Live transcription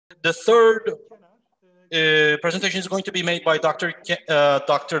The third presentation is going to be made by Dr.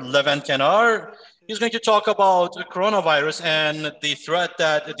 Levent KENAR. He's going to talk about the coronavirus and the threat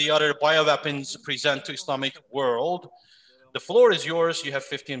that the other bioweapons present to Islamic world. The floor is yours. You have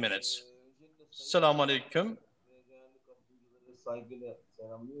 15 minutes. Selamun Aleyküm.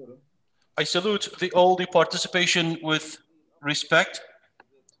 I salute all the participation with respect.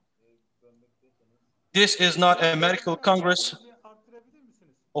 This is not a medical congress.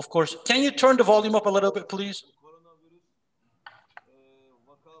 Of course. Can you turn the volume up a little bit, please?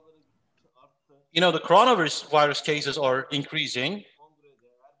 You know, the coronavirus cases are increasing.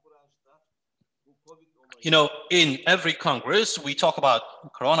 You know, in every Congress, we talk about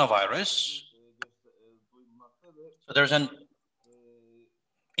coronavirus. So there's an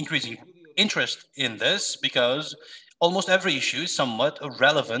increasing interest in this because almost every issue is somewhat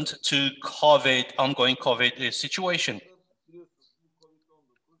relevant to ongoing COVID situation.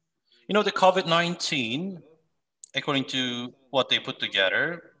 You know, the COVID-19, according to what they put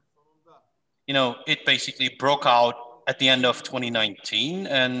together, you know, it basically broke out at the end of 2019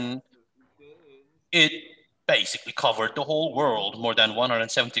 and it basically covered the whole world. More than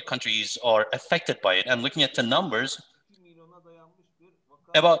 170 countries are affected by it. And looking at the numbers,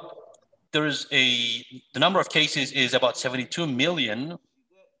 the number of cases is about 72 million.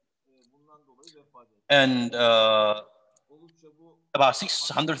 And about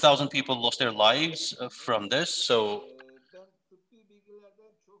 600,000 people lost their lives from this. So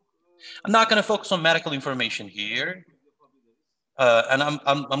I'm not going to focus on medical information here. And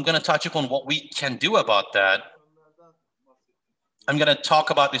I'm going to touch upon what we can do about that. I'm going to talk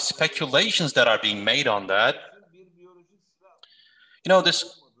about the speculations that are being made on that. You know,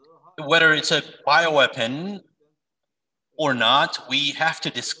 whether it's a bioweapon or not, we have to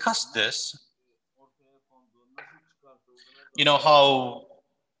discuss this. You know, how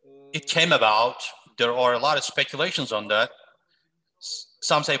it came about. There are a lot of speculations on that.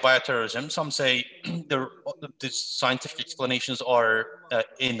 Some say bioterrorism, some say the scientific explanations are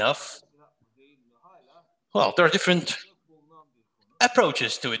enough. Well, there are different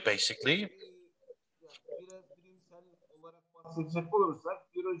approaches to it, basically. From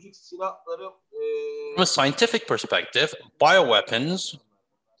a scientific perspective, bioweapons,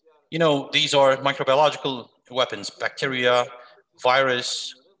 you know, these are microbiological weapons, bacteria,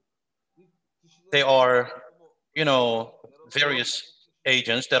 virus. They are, you know, various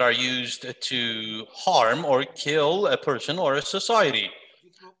agents that are used to harm or kill a person or a society.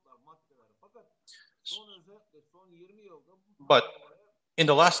 But in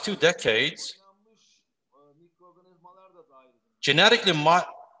the last 2 decades, genetically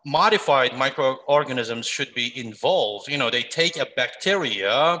modified microorganisms should be involved. You know, they take a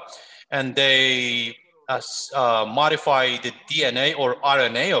bacteria and they modify the DNA or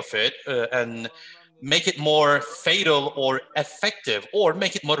RNA of it and make it more fatal or effective, or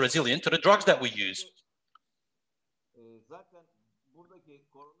make it more resilient to the drugs that we use.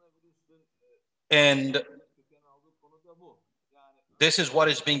 And this is what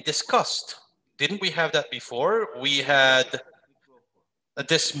is being discussed. Didn't we have that before? We had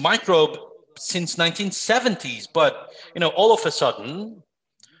this microbe since 1970s, but you know, all of a sudden,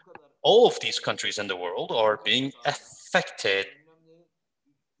 all of these countries in the world are being affected,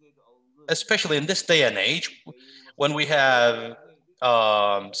 especially in this day and age when we have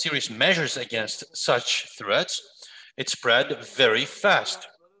serious measures against such threats. It spread very fast.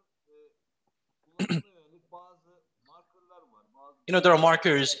 You know, there are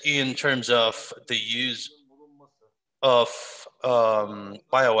markers in terms of the use of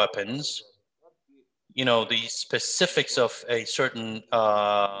bioweapons. You know, the specifics of a certain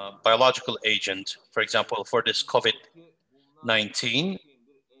biological agent, for example, for this COVID-19,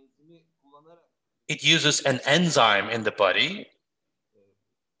 it uses an enzyme in the body.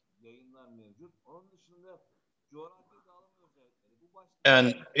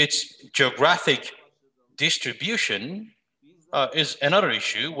 And its geographic distribution is another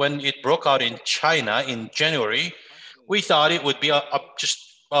issue. When it broke out in China in January, we thought it would be just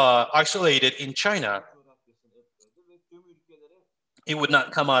isolated in China. It would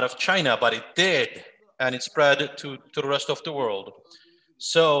not come out of China, but it did, and it spread to the rest of the world.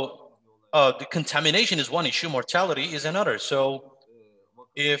 So the contamination is one issue, mortality is another. So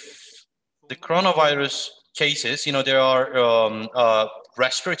if the coronavirus cases, you know, there are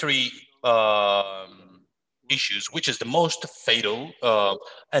respiratory issues, which is the most fatal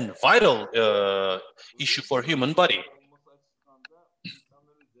and vital issue for human body.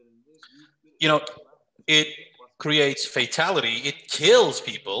 You know, it creates fatality, it kills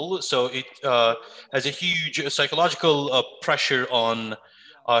people, so it has a huge psychological pressure on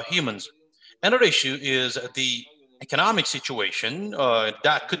humans. Another issue is the economic situation.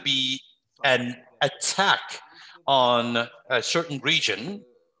 That could be an attack on a certain region.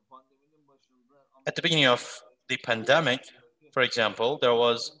 At the beginning of the pandemic, for example, there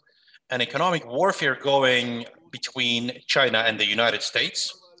was an economic warfare going between China and the United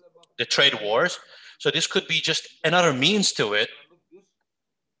States, the trade wars. So this could be just another means to it.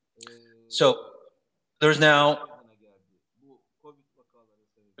 So there's now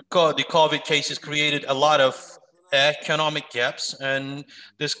the COVID cases created a lot of economic gaps, and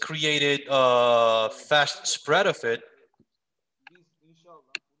this created a fast spread of it.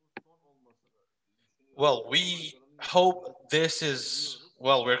 Well, we hope this is,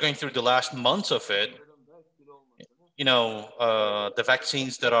 well, we're going through the last months of it. You know, the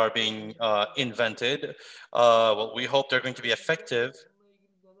vaccines that are being invented, well, we hope they're going to be effective.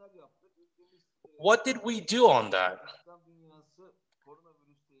 What did we do on that?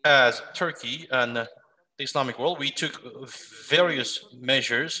 As Turkey and the Islamic world, we took various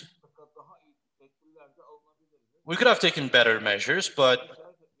measures. We could have taken better measures, but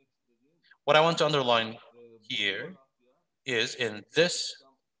what I want to underline here is in this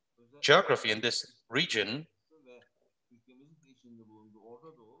geography, in this region,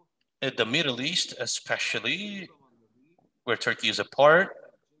 in the Middle East especially, where Turkey is a part,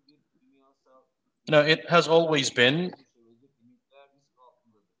 you know, it has always been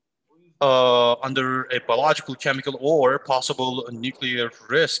under a biological, chemical, or possible nuclear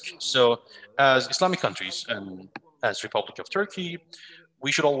risk. So as Islamic countries and as Republic of Turkey,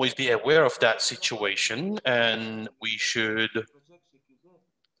 we should always be aware of that situation, and we should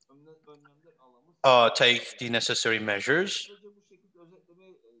take the necessary measures.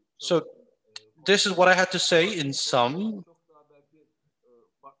 So this is what I had to say in sum.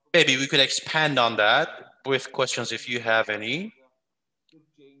 Maybe we could expand on that with questions if you have any.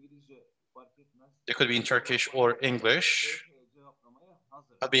 It could be in Turkish or English.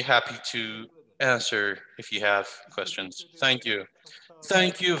 I'd be happy to answer if you have questions. Thank you.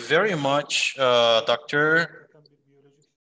 Thank you very much, Doctor.